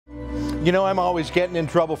You know, I'm always getting in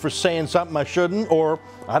trouble for saying something I shouldn't, or,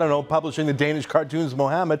 I don't know, publishing the Danish cartoons of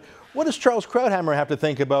Mohammed. What does Charles Krauthammer have to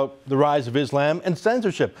think about the rise of Islam and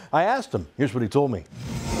censorship? I asked him. Here's what he told me.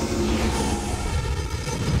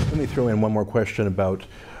 Let me throw in one more question about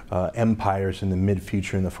empires in the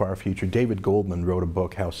mid-future and the far future. David Goldman wrote a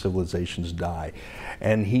book, How Civilizations Die,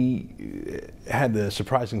 and he had the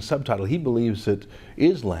surprising subtitle. He believes that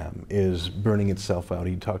Islam is burning itself out.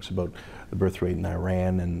 He talks about the birth rate in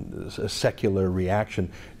Iran and a secular reaction.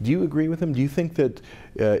 Do you agree with him? Do you think that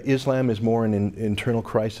Islam is more an internal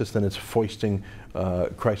crisis than it's foisting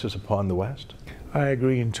crisis upon the West? I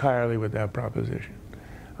agree entirely with that proposition.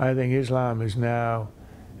 I think Islam is now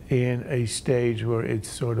in a stage where it's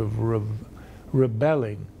sort of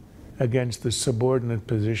rebelling against the subordinate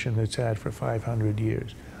position it's had for 500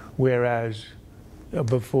 years, whereas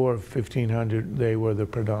before 1500 they were the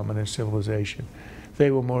predominant civilization. They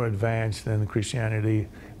were more advanced than Christianity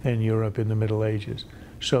and Europe in the Middle Ages.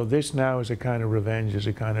 So this now is a kind of revenge, is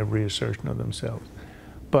a kind of reassertion of themselves.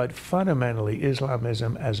 But fundamentally,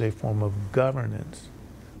 Islamism as a form of governance,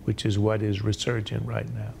 which is what is resurgent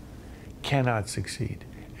right now, cannot succeed,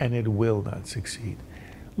 and it will not succeed.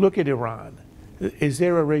 Look at Iran. Is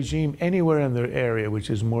there a regime anywhere in the area which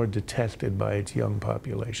is more detested by its young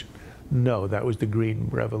population? No, that was the Green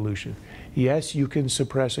Revolution. Yes, you can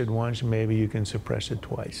suppress it once, maybe you can suppress it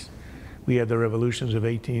twice. We had the revolutions of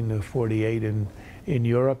 1848 in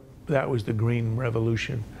Europe. That was the Green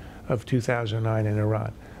Revolution of 2009 in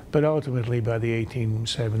Iran. But ultimately, by the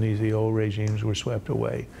 1870s, the old regimes were swept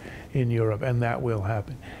away in Europe, and that will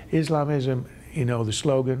happen. Islamism, you know, the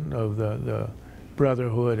slogan of the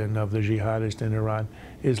Brotherhood and of the jihadists in Iran,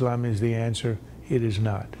 Islam is the answer. It is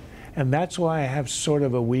not. And that's why I have sort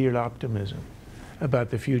of a weird optimism about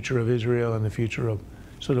the future of Israel and the future of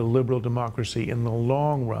sort of liberal democracy in the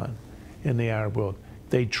long run in the Arab world.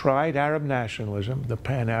 They tried Arab nationalism, the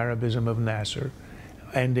pan-Arabism of Nasser,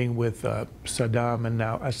 ending with Saddam and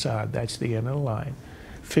now Assad. That's the end of the line.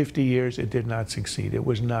 50 years, it did not succeed. It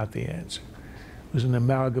was not the answer. It was an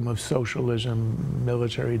amalgam of socialism,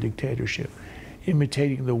 military dictatorship,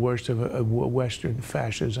 imitating the worst of Western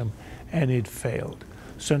fascism, and it failed.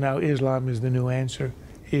 So now Islam is the new answer.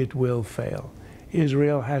 It will fail.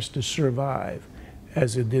 Israel has to survive,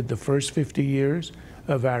 as it did the first 50 years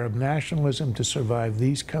of Arab nationalism, to survive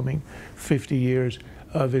these coming 50 years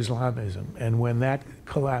of Islamism. And when that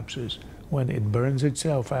collapses, when it burns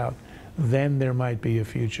itself out, then there might be a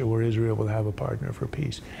future where Israel will have a partner for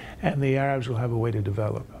peace, and the Arabs will have a way to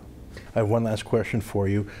develop. I have one last question for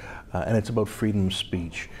you, and it's about freedom of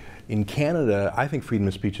speech. In Canada, I think freedom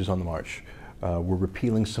of speech is on the march. We're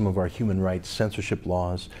repealing some of our human rights censorship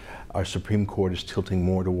laws. Our Supreme Court is tilting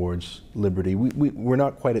more towards liberty. We're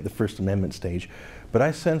not quite at the First Amendment stage, but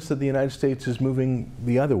I sense that the United States is moving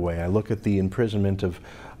the other way. I look at the imprisonment of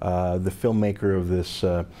the filmmaker of this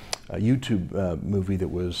YouTube movie that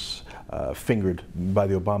was fingered by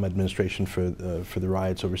the Obama administration for the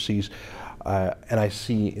riots overseas. And I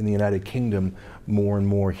see in the United Kingdom more and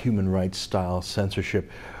more human rights style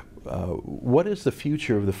censorship. What is the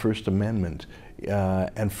future of the First Amendment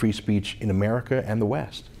and free speech in America and the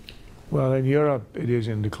West? Well, in Europe, it is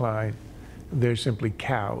in decline. They're simply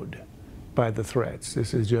cowed by the threats.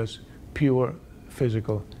 This is just pure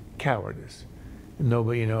physical cowardice.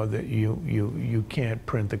 Nobody, you know, that you can't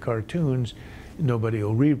print the cartoons. Nobody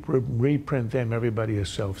will reprint them. Everybody is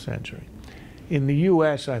self-censoring. In the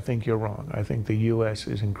U.S., I think you're wrong. I think the U.S.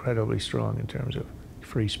 is incredibly strong in terms of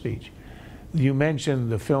free speech. You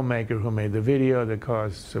mentioned the filmmaker who made the video that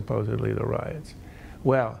caused supposedly the riots.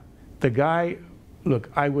 Well, the guy, look,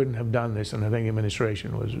 I wouldn't have done this, and I think the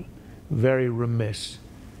administration was very remiss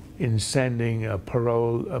in sending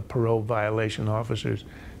parole violation officers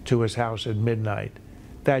to his house at midnight.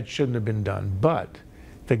 That shouldn't have been done. But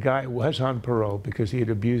the guy was on parole because he had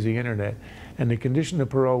abused the internet, and the condition of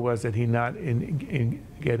parole was that he not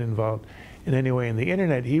get involved in any way in the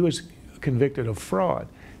internet. He was convicted of fraud.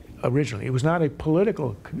 Originally, it was not a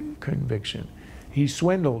political conviction. He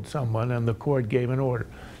swindled someone, and the court gave an order.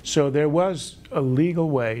 So there was a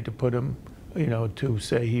legal way to put him, you know, to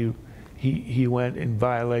say he went in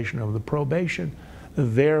violation of the probation,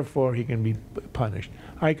 therefore he can be punished.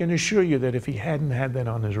 I can assure you that if he hadn't had that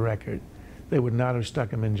on his record, they would not have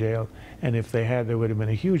stuck him in jail, and if they had, there would have been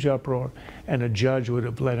a huge uproar, and a judge would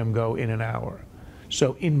have let him go in an hour.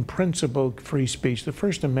 So in principle, free speech, the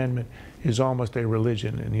First Amendment is almost a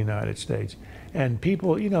religion in the United States. And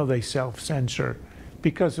people, you know, they self-censor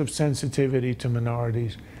because of sensitivity to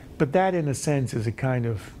minorities. But that, in a sense, is a kind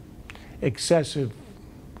of excessive,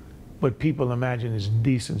 what people imagine is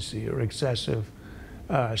decency or excessive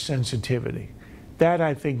sensitivity. that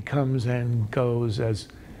I think comes and goes as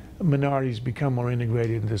minorities become more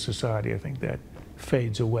integrated into society. I think that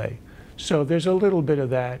fades away. So there's a little bit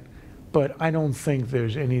of that, but I don't think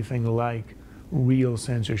there's anything like real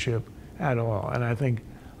censorship at all. And I think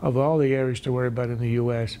of all the areas to worry about in the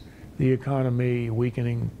U.S., the economy,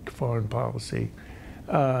 weakening foreign policy,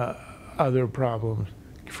 other problems,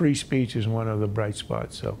 free speech is one of the bright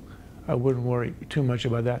spots. So I wouldn't worry too much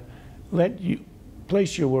about that.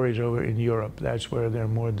 Place your worries over in Europe. That's where they're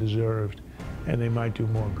more deserved, and they might do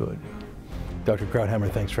more good. Dr. Krauthammer,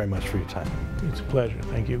 thanks very much for your time. It's a pleasure.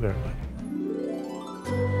 Thank you very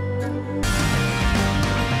much.